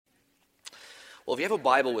Well, if you have a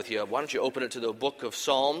Bible with you, why don't you open it to the book of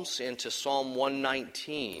Psalms and to Psalm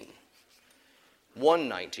 119.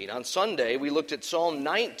 119. On Sunday, we looked at Psalm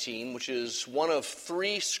 19, which is one of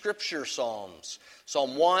three scripture psalms.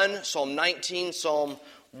 Psalm 1, Psalm 19, Psalm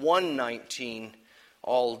 119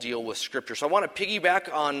 all deal with scripture. So I want to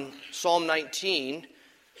piggyback on Psalm 19,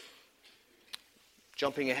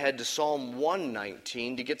 jumping ahead to Psalm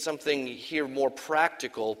 119 to get something here more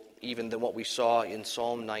practical even than what we saw in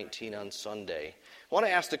Psalm 19 on Sunday. I want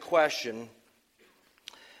to ask the question,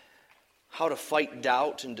 how to fight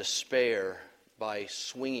doubt and despair by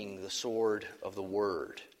swinging the sword of the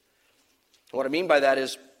Word. What I mean by that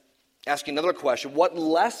is asking another question. What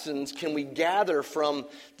lessons can we gather from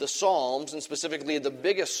the Psalms, and specifically the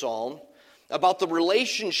biggest psalm, about the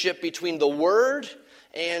relationship between the Word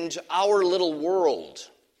and our little world,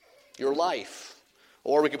 your life?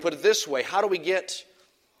 Or we could put it this way, how do we get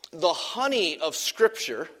the honey of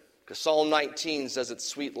Scripture, because Psalm 19 says it's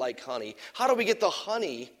sweet like honey, how do we get the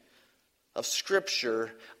honey of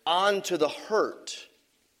Scripture onto the hurt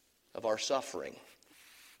of our suffering?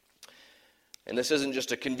 And this isn't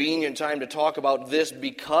just a convenient time to talk about this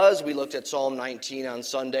because we looked at Psalm 19 on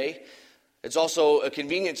Sunday. It's also a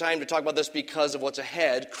convenient time to talk about this because of what's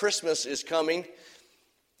ahead. Christmas is coming,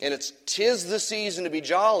 and it's 'tis the season to be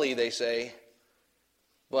jolly, they say.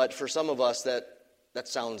 But for some of us, that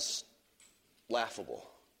sounds laughable.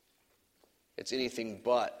 It's anything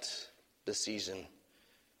but the season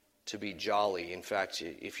to be jolly. In fact,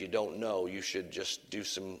 if you don't know, you should just do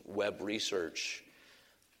some web research.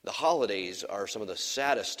 The holidays are some of the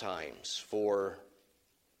saddest times for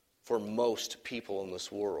most people in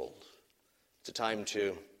this world. It's a time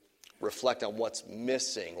to reflect on what's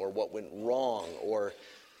missing or what went wrong or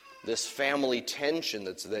this family tension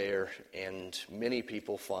that's there, and many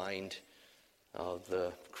people find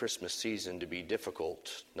the Christmas season to be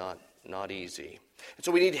difficult, not easy. And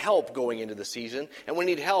so we need help going into the season, and we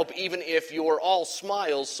need help even if you're all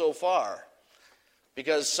smiles so far,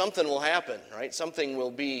 because something will happen, right? Something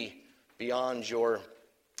will be beyond your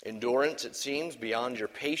endurance, it seems, beyond your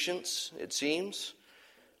patience, it seems.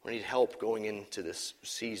 We need help going into this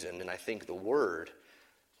season, and I think the Word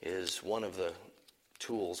is one of the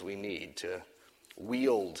tools we need to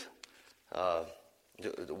wield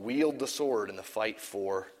the sword in the fight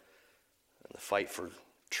for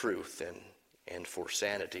truth and for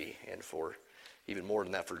sanity and for even more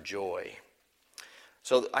than that, for joy.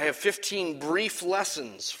 So I have 15 brief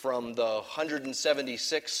lessons from the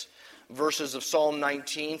 176 verses of Psalm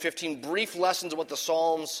 19. 15 brief lessons of what the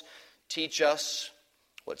Psalms teach us,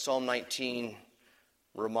 what Psalm 19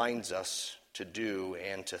 reminds us to do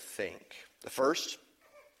and to think. The first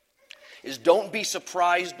is don't be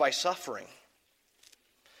surprised by suffering.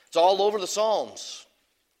 It's all over the Psalms.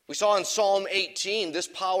 We saw in Psalm 18 this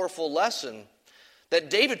powerful lesson that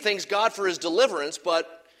David thanks God for his deliverance,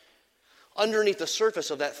 but underneath the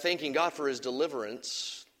surface of that thanking God for his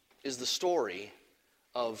deliverance is the story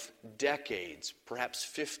of decades, perhaps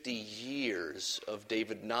 50 years of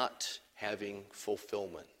David not having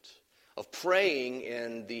fulfillment, of praying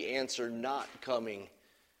and the answer not coming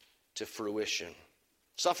to fruition.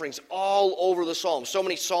 Suffering's all over the Psalms. So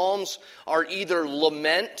many Psalms are either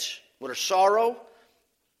lament, what are sorrow,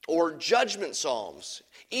 or judgment Psalms.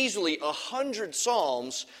 Easily 100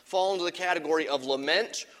 Psalms fall into the category of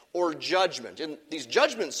lament or judgment. And these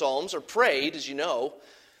judgment Psalms are prayed, as you know,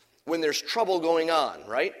 when there's trouble going on,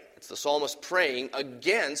 right? It's the psalmist praying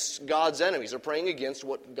against God's enemies. They're praying against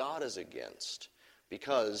what God is against,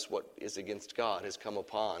 because what is against God has come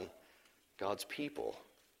upon God's people.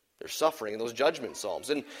 They're suffering in those judgment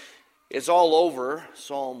psalms. And it's all over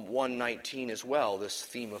Psalm 119 as well, this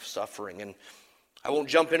theme of suffering. And I won't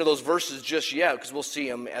jump into those verses just yet because we'll see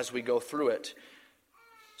them as we go through it.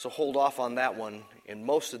 So hold off on that one. In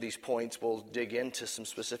most of these points, we'll dig into some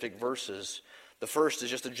specific verses. The first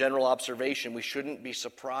is just a general observation. We shouldn't be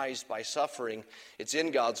surprised by suffering. It's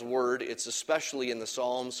in God's Word. It's especially in the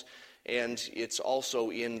Psalms. And it's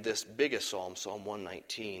also in this biggest psalm, Psalm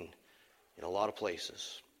 119, in a lot of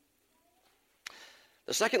places.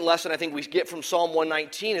 The second lesson I think we get from Psalm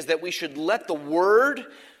 119 is that we should let the Word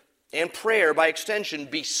and prayer, by extension,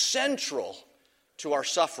 be central to our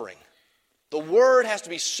suffering. The Word has to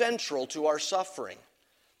be central to our suffering.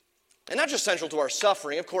 And not just central to our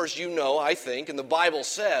suffering, of course, you know, I think, and the Bible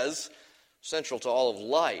says, central to all of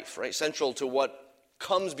life, right? Central to what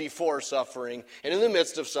comes before suffering, and in the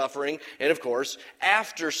midst of suffering, and of course,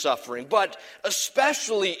 after suffering. But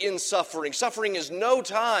especially in suffering, suffering is no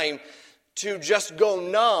time to just go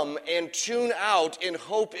numb and tune out and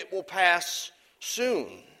hope it will pass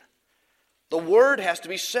soon. The Word has to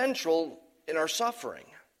be central in our suffering.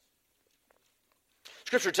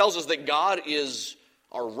 Scripture tells us that God is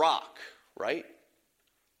our rock, right?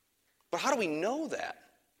 But how do we know that?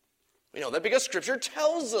 We know that because Scripture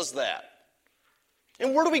tells us that.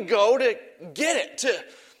 And where do we go to get it,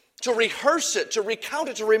 to rehearse it, to recount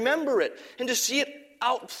it, to remember it, and to see it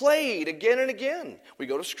outplayed again and again? We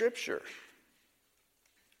go to Scripture.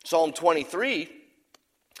 Psalm 23,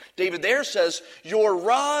 David there says, "Your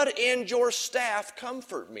rod and your staff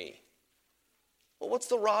comfort me." Well, what's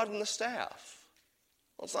the rod and the staff?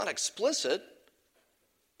 Well, it's not explicit,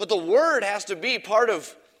 but the word has to be part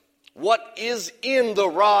of what is in the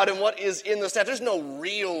rod and what is in the staff. There's no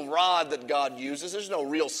real rod that God uses. There's no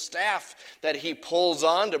real staff that he pulls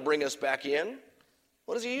on to bring us back in.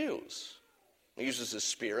 What does he use? He uses his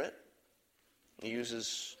Spirit. He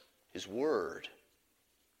uses his word.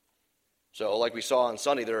 So like we saw on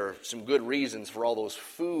Sunday, there are some good reasons for all those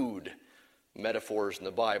food metaphors in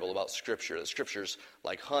the Bible about Scripture. The Scripture's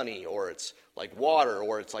like honey, or it's like water,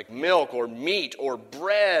 or it's like milk, or meat, or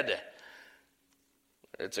bread.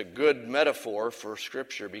 It's a good metaphor for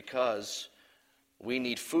Scripture because we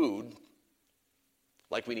need food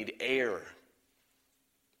like we need air.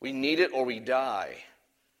 We need it or we die.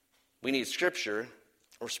 We need Scripture,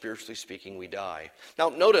 or spiritually speaking, we die. Now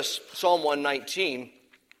notice Psalm 119.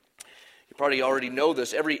 You probably already know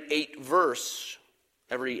this. Every 8 verses,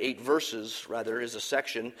 is a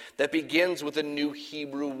section that begins with a new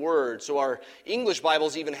Hebrew word. So our English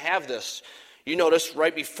Bibles even have this. You notice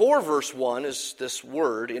right before verse 1 is this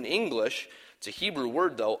word in English. It's a Hebrew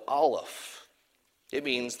word, though, Aleph. It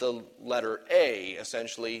means the letter A,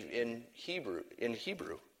 essentially, in Hebrew.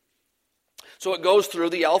 So it goes through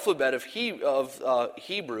the alphabet of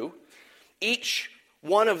Hebrew. Each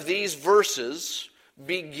one of these verses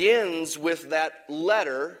begins with that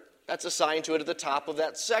letter that's assigned to it at the top of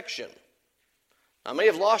that section. I may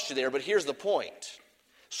have lost you there, but here's the point.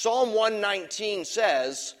 Psalm 119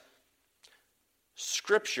 says,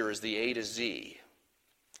 Scripture is the A to Z,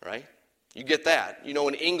 right? You get that. You know,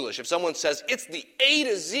 in English, if someone says it's the A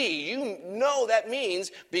to Z, you know that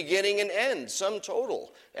means beginning and end, sum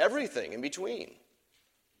total, everything in between.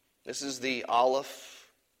 This is the Aleph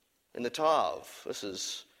and the Tav. This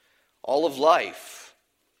is all of life.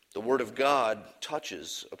 The Word of God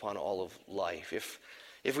touches upon all of life.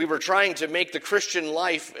 If we were trying to make the Christian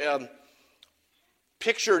life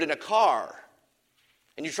pictured in a car,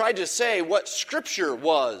 and you tried to say what Scripture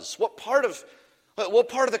was, what part of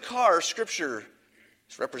the car Scripture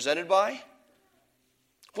is represented by,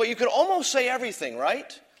 well, you could almost say everything,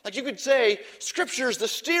 right? Like you could say Scripture is the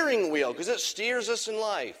steering wheel because it steers us in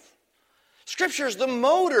life. Scripture is the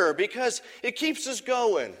motor because it keeps us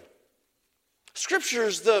going. Scripture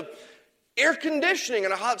is the air conditioning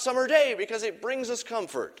on a hot summer day because it brings us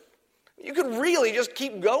comfort. You could really just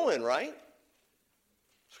keep going, right?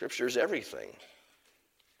 Scripture is everything.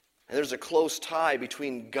 And there's a close tie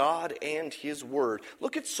between God and His Word.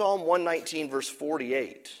 Look at Psalm 119, verse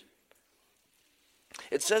 48.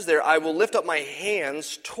 It says there, "I will lift up my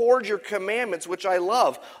hands toward your commandments, which I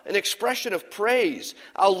love." An expression of praise.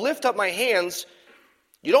 I'll lift up my hands.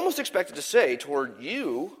 You'd almost expect it to say, toward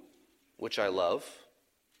you, which I love,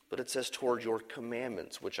 but it says toward your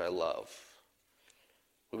commandments, which I love.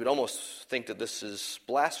 We would almost think that this is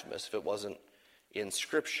blasphemous if it wasn't in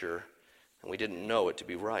Scripture and we didn't know it to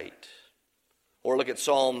be right. Or look at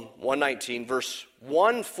Psalm 119, verse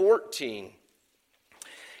 114.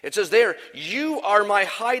 It says there, "You are my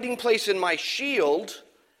hiding place and my shield.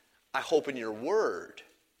 I hope in your word."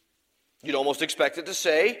 You'd almost expect it to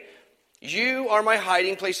say, "You are my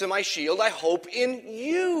hiding place and my shield. I hope in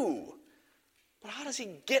you." But how does he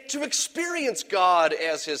get to experience God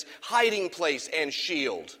as his hiding place and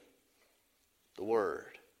shield? The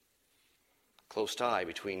Word. Close tie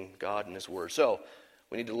between God and His Word. So,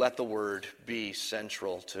 we need to let the Word be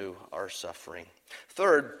central to our suffering.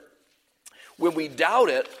 Third, when we doubt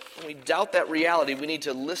it, when we doubt that reality, we need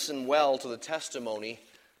to listen well to the testimony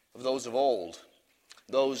of those of old.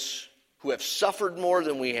 Those who have suffered more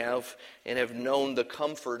than we have and have known the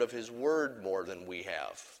comfort of His Word more than we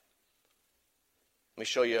have. Let me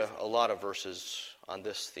show you a lot of verses on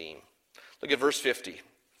this theme. Look at verse 50.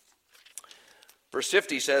 Verse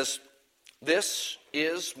 50 says, "This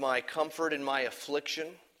is my comfort in my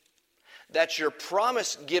affliction, that your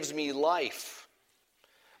promise gives me life.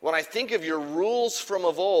 When I think of your rules from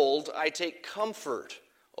of old, I take comfort,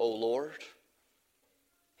 O Lord."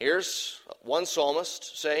 Here's one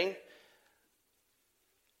psalmist saying,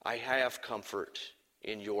 I have comfort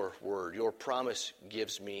in your word. Your promise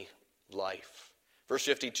gives me life. Verse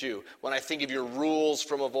 52, "When I think of your rules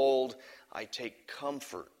from of old, I take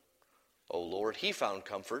comfort, O Lord." He found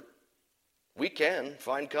comfort. We can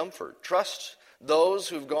find comfort. Trust those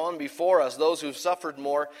who've gone before us, those who've suffered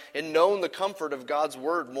more and known the comfort of God's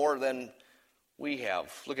word more than we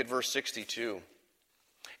have. Look at verse 62.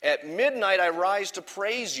 At midnight I rise to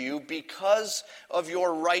praise you because of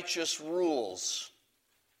your righteous rules.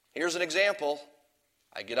 Here's an example.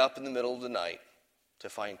 I get up in the middle of the night to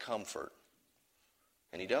find comfort.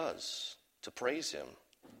 And he does, to praise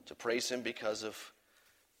him because of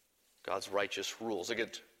God's righteous rules. Look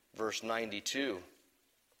at verse 92.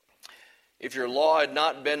 If your law had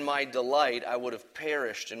not been my delight, I would have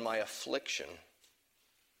perished in my affliction.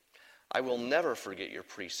 I will never forget your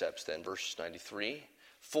precepts then, verse 93.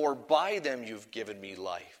 For by them you've given me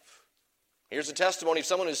life. Here's a testimony of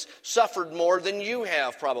someone who's suffered more than you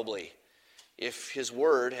have, probably. If his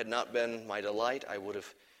word had not been my delight, I would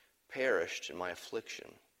have perished in my affliction.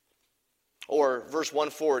 Or verse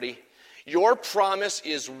 140, your promise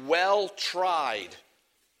is well tried,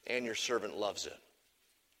 and your servant loves it.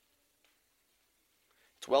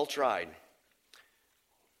 It's well tried.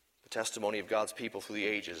 The testimony of God's people through the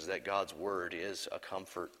ages is that God's word is a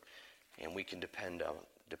comfort, and we can depend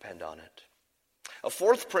on it. A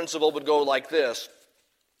fourth principle would go like this.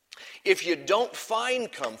 If you don't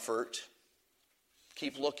find comfort,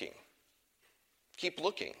 keep looking. Keep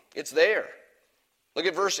looking. It's there. Look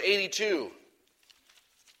at verse 82.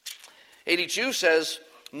 82 says,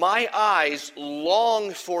 my eyes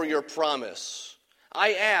long for your promise.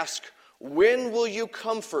 I ask, when will you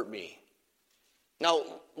comfort me? Now,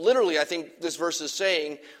 literally, I think this verse is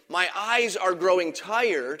saying, my eyes are growing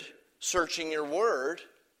tired searching your word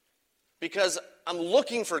because I'm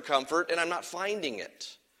looking for comfort and I'm not finding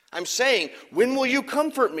it. I'm saying, when will you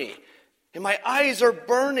comfort me? And my eyes are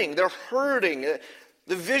burning. They're hurting.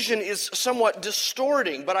 The vision is somewhat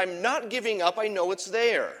distorting, but I'm not giving up. I know it's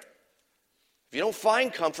there. If you don't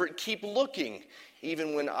find comfort, keep looking,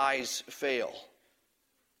 even when eyes fail.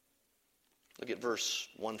 Look at verse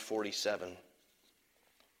 147.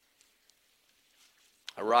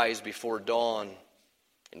 Arise before dawn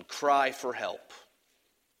and cry for help.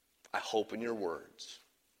 I hope in your words.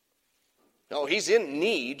 No, he's in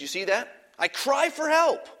need. You see that? I cry for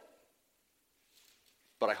help.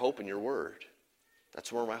 But I hope in your word.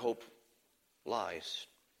 That's where my hope lies.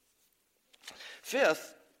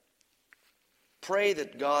 Fifth, pray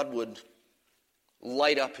that God would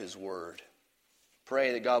light up his word.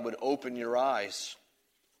 Pray that God would open your eyes.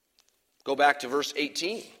 Go back to verse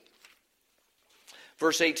 18.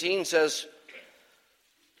 Verse 18 says,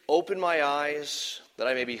 open my eyes that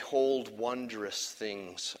I may behold wondrous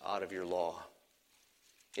things out of your law.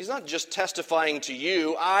 He's not just testifying to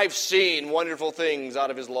you, I've seen wonderful things out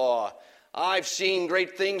of his law. I've seen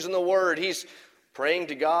great things in the word. He's praying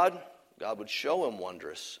to God. God would show him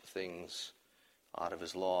wondrous things out of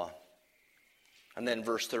his law. And then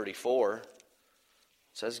verse 34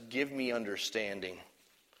 says, give me understanding,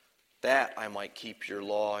 that I might keep your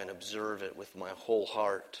law and observe it with my whole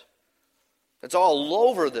heart. It's all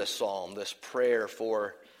over this psalm, this prayer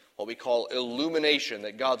for what we call illumination,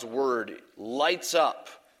 that God's word lights up,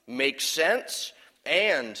 makes sense,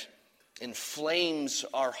 and inflames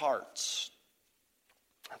our hearts.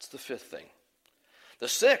 That's the fifth thing. The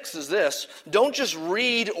sixth is this: don't just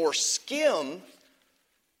read or skim,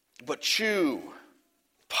 but chew,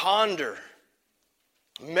 ponder,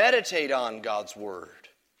 meditate on God's word.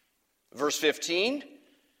 Verse 15,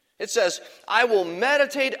 it says, I will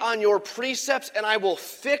meditate on your precepts and I will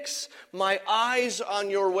fix my eyes on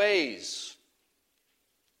your ways.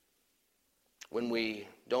 When we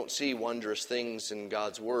don't see wondrous things in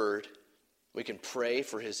God's word, we can pray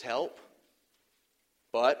for his help.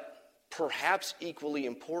 But perhaps equally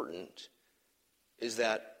important is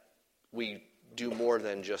that we do more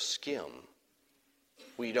than just skim.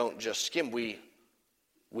 We don't just skim.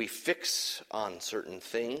 We fix on certain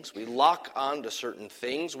things. We lock on to certain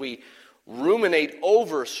things. We ruminate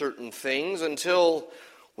over certain things until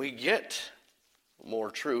we get more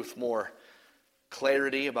truth, more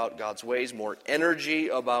clarity about God's ways, more energy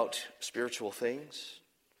about spiritual things.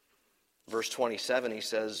 Verse 27, he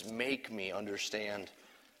says, make me understand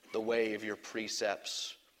the way of your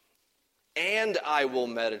precepts, and I will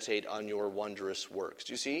meditate on your wondrous works.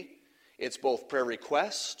 Do you see? It's both prayer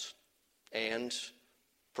request and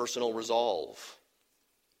personal resolve.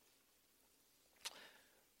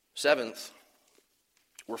 Seventh,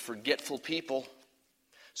 we're forgetful people.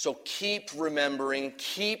 So keep remembering,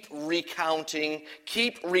 keep recounting,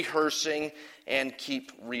 keep rehearsing, and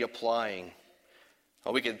keep reapplying.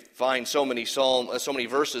 Well, we could find so many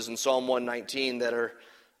verses in Psalm 119 that are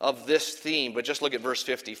of this theme, but just look at verse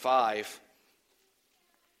 55.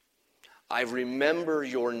 I remember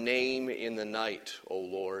your name in the night, O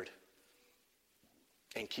Lord,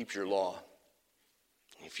 and keep your law.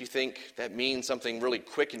 If you think that means something really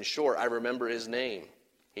quick and short, I remember his name.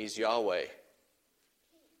 He's Yahweh.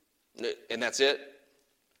 And that's it?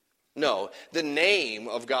 No. The name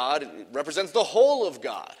of God represents the whole of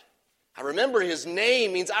God. I remember his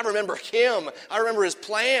name means I remember him. I remember his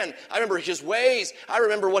plan. I remember his ways. I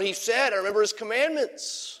remember what he said. I remember his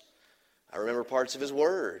commandments. I remember parts of his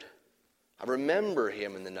word. I remember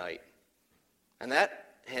him in the night. And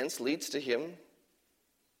that, hence, leads to him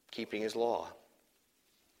keeping his law.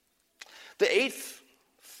 The eighth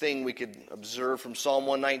thing we could observe from Psalm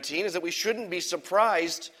 119 is that we shouldn't be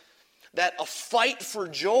surprised that a fight for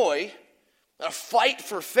joy, a fight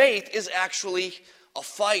for faith, is actually a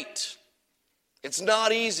fight. It's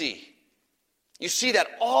not easy. You see that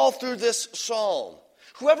all through this psalm.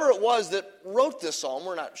 Whoever it was that wrote this psalm,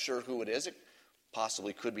 we're not sure who it is. It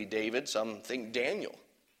possibly could be David, some think Daniel.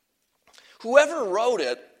 Whoever wrote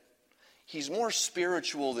it, he's more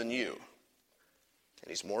spiritual than you. And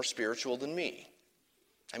he's more spiritual than me.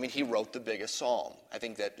 I mean, he wrote the biggest psalm. I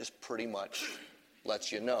think that just pretty much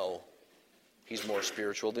lets you know he's more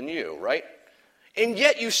spiritual than you, right? And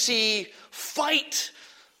yet you see fight,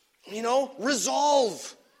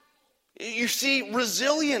 resolve. You see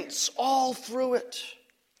resilience all through it.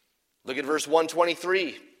 Look at verse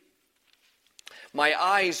 123. My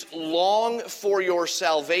eyes long for your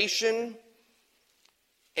salvation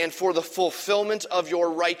and for the fulfillment of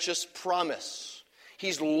your righteous promise.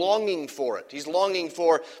 He's longing for it. He's longing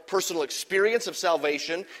for personal experience of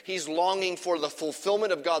salvation. He's longing for the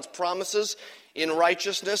fulfillment of God's promises in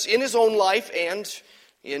righteousness in his own life and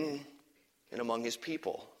in among his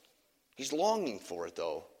people. He's longing for it,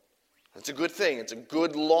 though. It's a good thing. It's a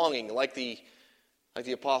good longing, like the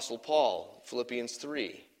Apostle Paul, Philippians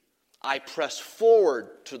 3. I press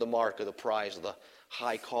forward to the mark of the prize of the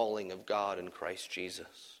high calling of God in Christ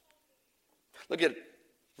Jesus. Look at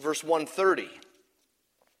verse 130.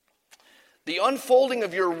 The unfolding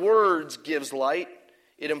of your words gives light.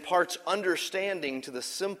 It imparts understanding to the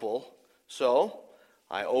simple. So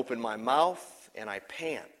I open my mouth and I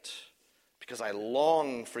pant because I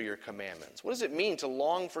long for your commandments. What does it mean to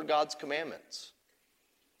long for God's commandments?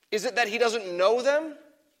 Is it that he doesn't know them?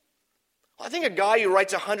 I think a guy who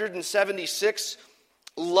writes 176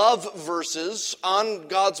 love verses on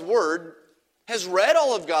God's Word has read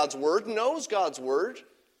all of God's Word, knows God's Word,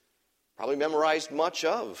 probably memorized much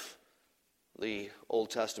of the Old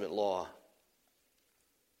Testament law.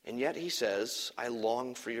 And yet he says, I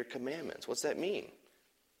long for your commandments. What's that mean?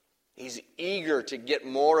 He's eager to get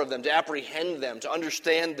more of them, to apprehend them, to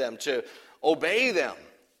understand them, to obey them.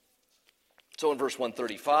 So in verse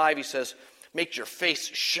 135 he says, make your face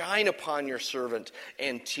shine upon your servant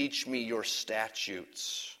and teach me your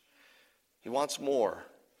statutes. He wants more.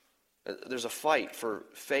 There's a fight for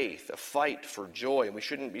faith, a fight for joy, and we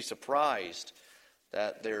shouldn't be surprised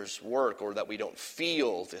that there's work or that we don't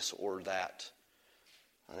feel this or that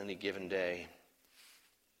on any given day.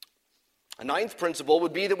 A ninth principle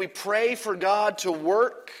would be that we pray for God to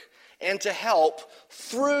work and to help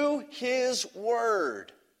through his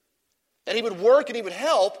word. That he would work and he would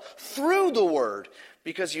help through the word.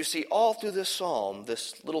 Because you see all through this psalm,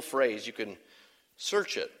 this little phrase, you can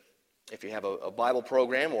search it. If you have a Bible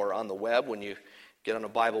program or on the web, when you get on a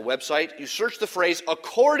Bible website, you search the phrase,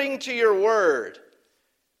 according to your word.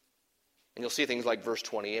 And you'll see things like verse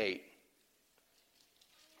 28.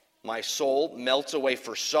 My soul melts away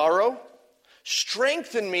for sorrow.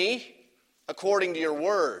 Strengthen me according to your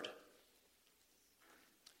word.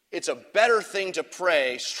 It's a better thing to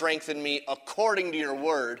pray, strengthen me according to your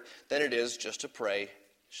word, than it is just to pray,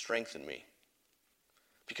 strengthen me.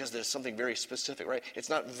 Because there's something very specific, right? It's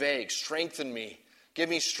not vague. Strengthen me. Give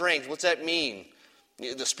me strength. What's that mean?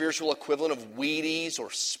 The spiritual equivalent of Wheaties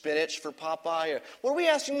or spinach for Popeye? What are we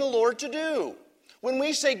asking the Lord to do? When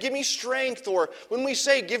we say, give me strength, or when we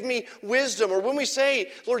say, give me wisdom, or when we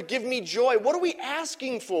say, Lord, give me joy, what are we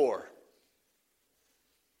asking for?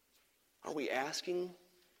 Are we asking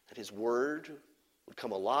that his word would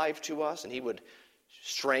come alive to us and he would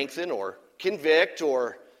strengthen or convict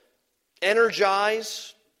or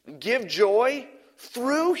energize, give joy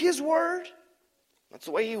through his word? That's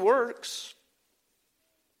the way he works.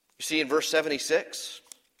 You see in verse 76,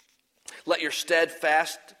 let your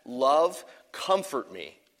steadfast love comfort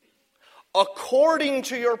me according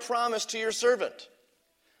to your promise to your servant.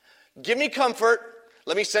 Give me comfort.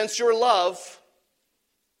 Let me sense your love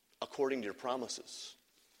according to your promises.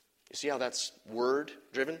 You see how that's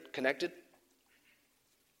word-driven, connected?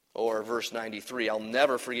 Or verse 93, I'll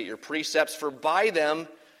never forget your precepts, for by them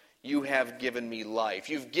you have given me life.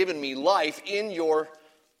 You've given me life in your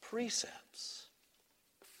precepts.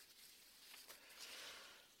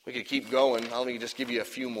 We could keep going. Let me just give you a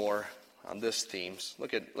few more on this theme.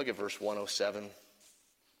 Look at verse 107.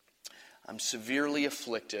 I'm severely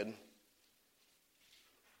afflicted.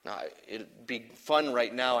 Now, it'd be fun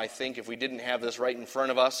right now, I think, if we didn't have this right in front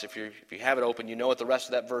of us. If you have it open, you know what the rest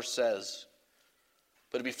of that verse says.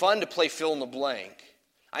 But it'd be fun to play fill in the blank.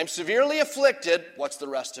 I'm severely afflicted. What's the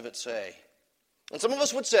rest of it say? And some of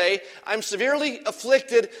us would say, I'm severely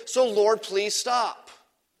afflicted, so Lord, please stop.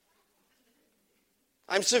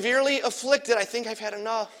 I'm severely afflicted. I think I've had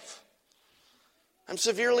enough. I'm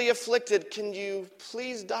severely afflicted. Can you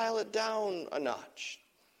please dial it down a notch?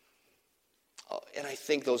 And I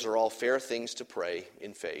think those are all fair things to pray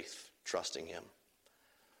in faith, trusting Him.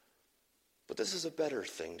 But this is a better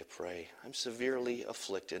thing to pray. I'm severely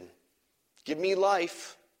afflicted. Give me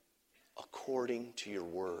life according to your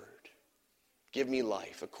word. Give me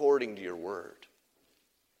life according to your word.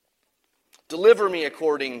 Deliver me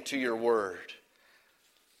according to your word.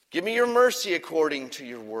 Give me your mercy according to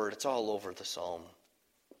your word. It's all over the psalm.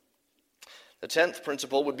 The 10th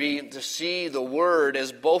principle would be to see the word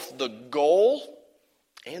as both the goal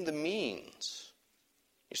and the means.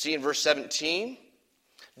 You see in verse 17,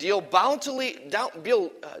 deal bountifully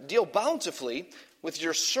with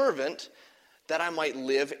your servant that I might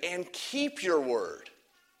live and keep your word.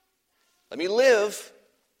 Let me live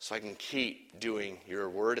so I can keep doing your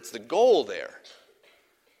word. It's the goal there.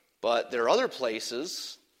 But there are other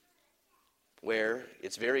places where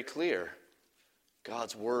it's very clear.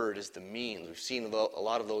 God's word is the means. We've seen a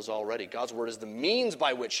lot of those already. God's word is the means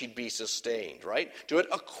by which He'd be sustained, right? Do it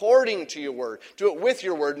according to your word. Do it with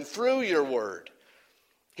your word and through your word.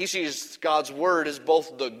 He sees God's word as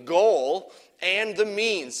both the goal and the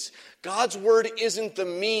means. God's word isn't the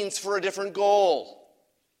means for a different goal.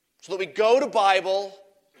 So that we go to Bible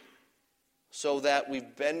so that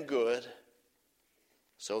we've been good,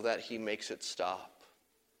 so that He makes it stop,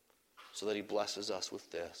 so that He blesses us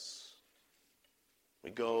with this.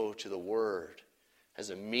 We go to the Word as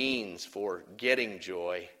a means for getting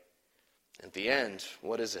joy. At the end,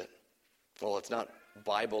 what is it? Well, it's not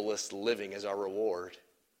Bible-less living as our reward.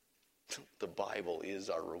 The Bible is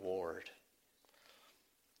our reward.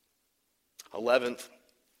 11th,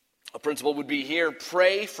 a principle would be here,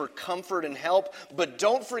 pray for comfort and help, but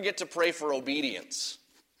don't forget to pray for obedience.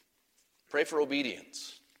 Pray for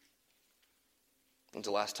obedience. When's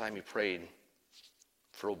the last time you prayed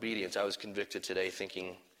for obedience? I was convicted today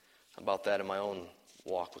thinking about that in my own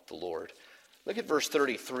walk with the Lord. Look at verse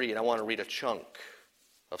 33, and I want to read a chunk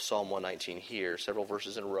of Psalm 119 here, several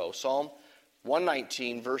verses in a row. Psalm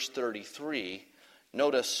 119, verse 33,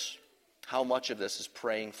 notice how much of this is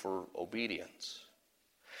praying for obedience.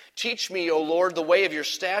 Teach me, O Lord, the way of your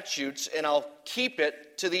statutes, and I'll keep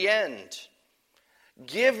it to the end.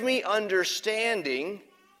 Give me understanding.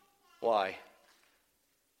 Why?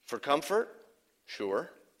 For comfort?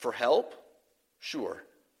 Sure. For help? Sure.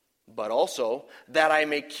 But also that I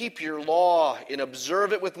may keep your law and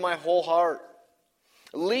observe it with my whole heart.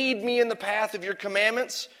 Lead me in the path of your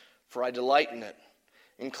commandments, for I delight in it.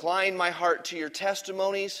 Incline my heart to your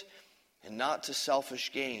testimonies and not to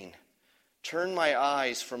selfish gain. Turn my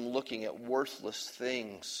eyes from looking at worthless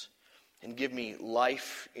things and give me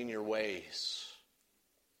life in your ways.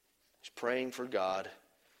 He's praying for God.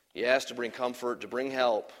 Yes, to bring comfort, to bring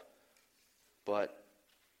help, but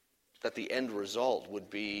that the end result would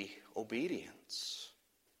be obedience.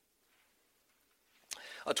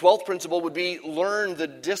 A 12th principle would be learn the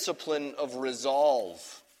discipline of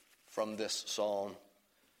resolve from this psalm.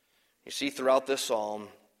 You see throughout this psalm,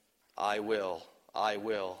 I will. I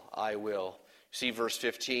will. See verse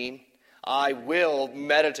 15? I will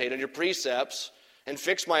meditate on your precepts and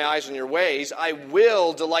fix my eyes on your ways. I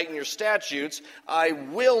will delight in your statutes. I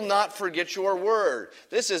will not forget your word.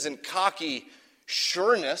 This isn't cocky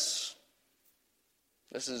sureness.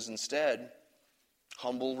 This is instead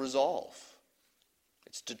humble resolve.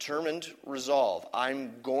 It's determined resolve.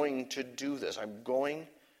 I'm going to do this. I'm going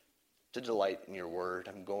to delight in your word.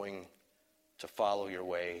 I'm going to follow your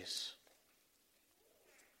ways.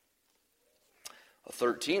 A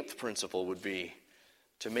 13th principle would be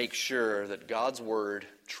to make sure that God's word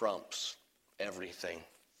trumps everything.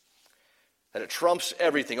 That it trumps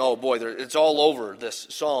everything. Oh boy, it's all over this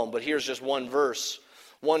psalm, but here's just one verse.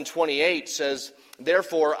 128 says,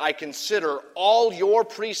 therefore I consider all your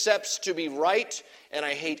precepts to be right, and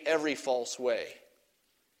I hate every false way.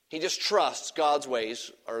 He just trusts God's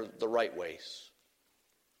ways are the right ways.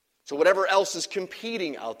 So whatever else is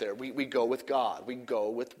competing out there, we go with God. We go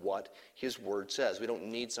with what His Word says. We don't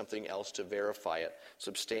need something else to verify it,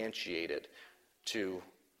 substantiate it, to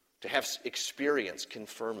have experience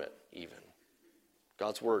confirm it even.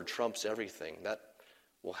 God's Word trumps everything. That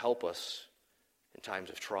will help us in times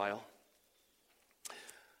of trial.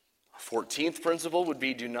 A 14th principle would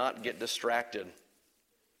be do not get distracted.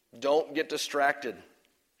 Don't get distracted.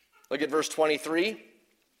 Look at verse 23.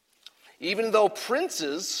 Even though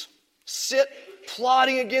princes sit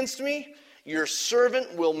plotting against me, your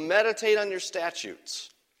servant will meditate on your statutes.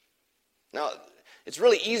 Now, it's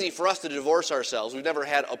really easy for us to divorce ourselves. We've never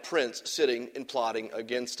had a prince sitting and plotting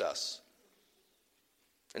against us.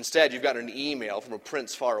 Instead, you've got an email from a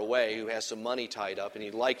prince far away who has some money tied up and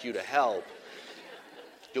he'd like you to help.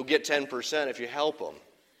 You'll get 10% if you help him.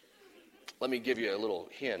 Let me give you a little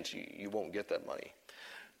hint. You won't get that money.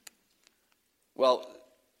 Well,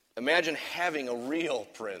 imagine having a real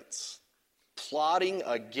prince plotting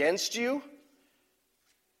against you.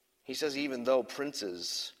 He says, even though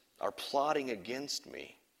princes are plotting against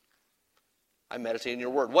me, I meditate in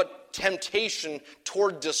your word. What temptation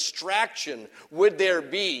toward distraction would there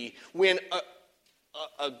be when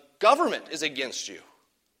a government is against you?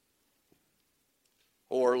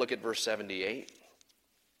 Or look at verse 78.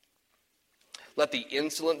 Let the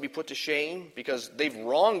insolent be put to shame, because they've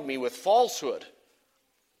wronged me with falsehood.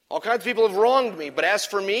 All kinds of people have wronged me, but as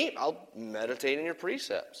for me, I'll meditate in your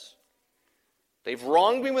precepts. They've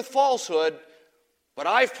wronged me with falsehood, but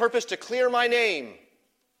I've purposed to clear my name.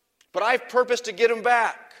 But I've purposed to get them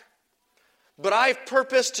back. But I've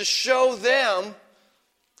purposed to show them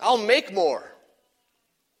I'll make more.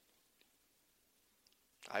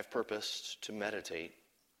 I've purposed to meditate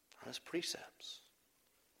on his precepts.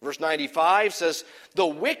 Verse 95 says, the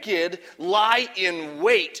wicked lie in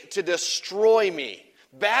wait to destroy me.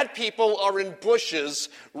 Bad people are in bushes,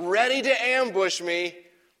 ready to ambush me.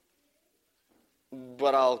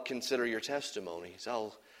 But I'll consider your testimonies.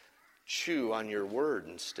 I'll chew on your word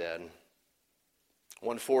instead.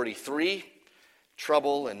 143,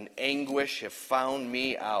 trouble and anguish have found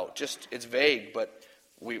me out. It's vague, but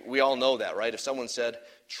we all know that, right? If someone said,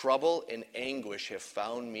 trouble and anguish have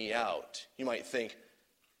found me out, you might think,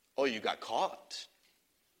 oh, you got caught.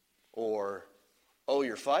 Or, oh,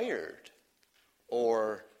 you're fired.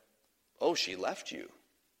 Or, oh, she left you.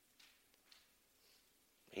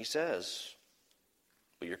 He says,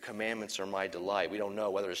 but your commandments are my delight. We don't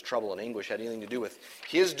know whether his trouble and anguish had anything to do with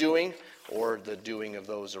his doing or the doing of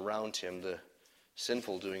those around him, the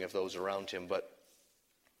sinful doing of those around him. But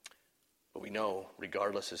we know,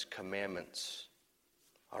 regardless, his commandments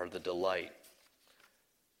are the delight.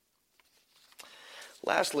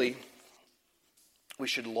 Lastly, we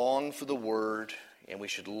should long for the word and we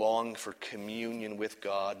should long for communion with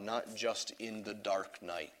God, not just in the dark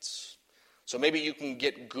nights. So maybe you can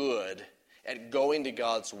get good at going to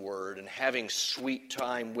God's word and having sweet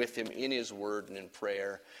time with him in his word and in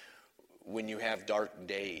prayer when you have dark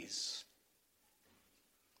days.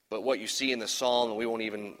 But what you see in the psalm, and we won't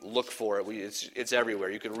even look for it, it's everywhere.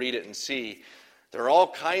 You can read it and see. There are all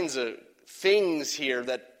kinds of things here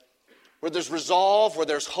where there's resolve, where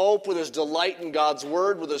there's hope, where there's delight in God's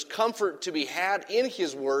word, where there's comfort to be had in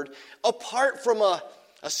his word, apart from a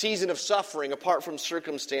season of suffering, apart from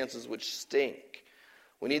circumstances which stink.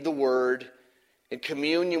 We need the word and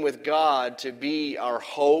communion with God to be our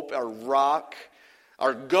hope, our rock,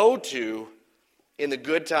 our go-to in the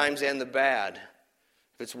good times and the bad.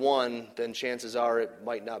 If it's one, then chances are it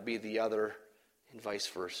might not be the other, and vice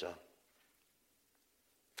versa.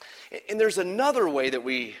 And there's another way that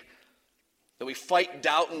we fight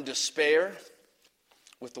doubt and despair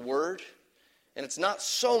with the word, and it's not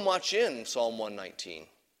so much in Psalm 119.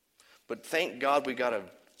 But thank God we got a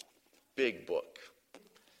big book.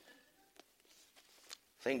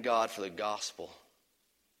 Thank God for the gospel.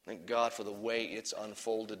 Thank God for the way it's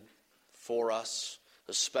unfolded for us,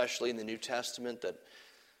 especially in the New Testament, that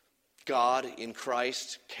God in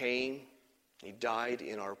Christ came. He died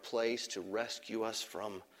in our place to rescue us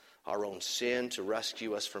from our own sin, to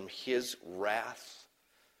rescue us from his wrath,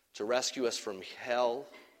 to rescue us from hell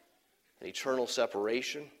and eternal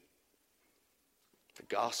separation. The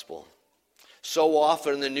gospel. So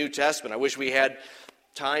often in the New Testament, I wish we had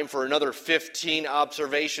time for another 15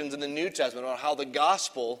 observations in the New Testament on how the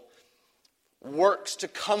gospel works to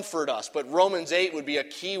comfort us. But Romans 8 would be a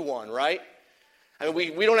key one, right? I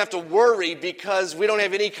mean, we don't have to worry because we don't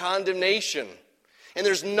have any condemnation. And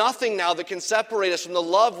there's nothing now that can separate us from the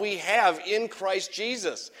love we have in Christ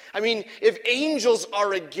Jesus. I mean, if angels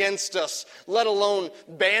are against us, let alone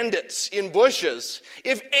bandits in bushes,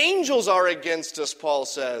 if angels are against us, Paul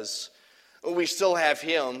says, we still have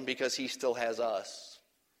him because he still has us.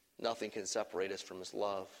 Nothing can separate us from his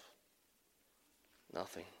love.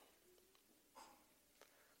 Nothing.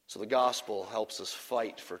 So the gospel helps us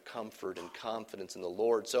fight for comfort and confidence in the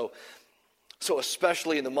Lord. So So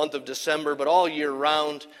especially in the month of December, but all year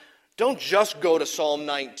round, don't just go to Psalm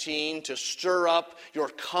 19 to stir up your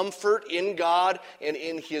comfort in God and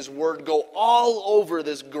in His Word. Go all over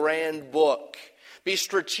this grand book. Be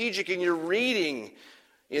strategic in your reading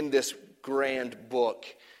in this grand book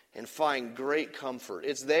and find great comfort.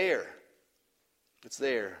 It's there. It's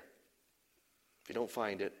there. If you don't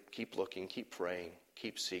find it, keep looking, keep praying,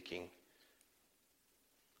 keep seeking.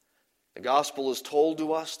 The gospel is told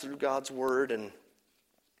to us through God's Word, and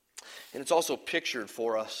it's also pictured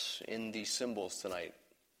for us in these symbols tonight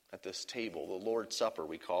at this table. The Lord's Supper,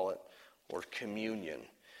 we call it, or communion.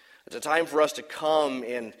 It's a time for us to come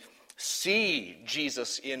and see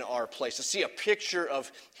Jesus in our place, to see a picture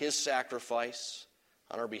of His sacrifice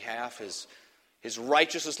on our behalf, His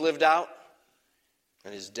righteousness lived out,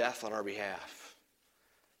 and His death on our behalf.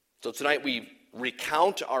 So tonight we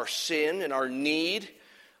recount our sin and our need.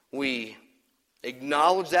 We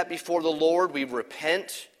acknowledge that before the Lord. We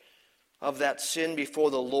repent of that sin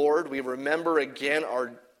before the Lord. We remember again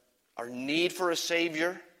our need for a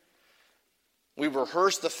Savior. We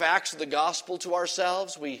rehearse the facts of the gospel to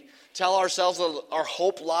ourselves. We tell ourselves that our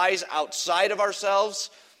hope lies outside of ourselves.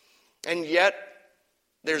 And yet,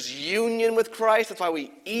 there's union with Christ. That's why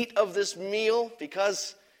we eat of this meal,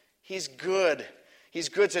 because He's good. He's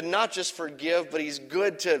good to not just forgive, but He's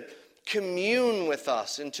good to commune with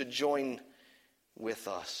us and to join with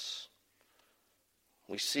us.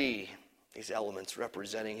 We see these elements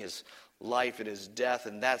representing His life and His death,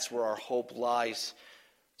 and that's where our hope lies.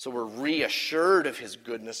 So we're reassured of His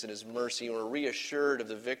goodness and His mercy, and we're reassured of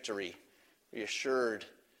the victory, reassured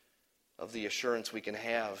of the assurance we can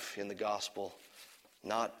have in the gospel,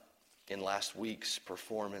 not in last week's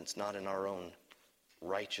performance, not in our own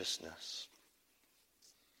righteousness.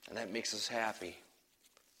 And that makes us happy.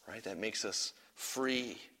 Right? That makes us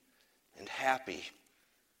free and happy.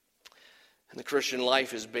 And the Christian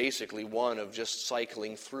life is basically one of just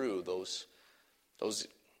cycling through those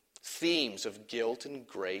themes of guilt and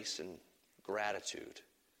grace and gratitude.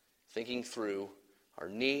 Thinking through our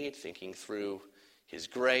need, thinking through His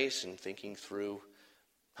grace, and thinking through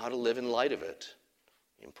how to live in light of it,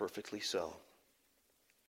 imperfectly so.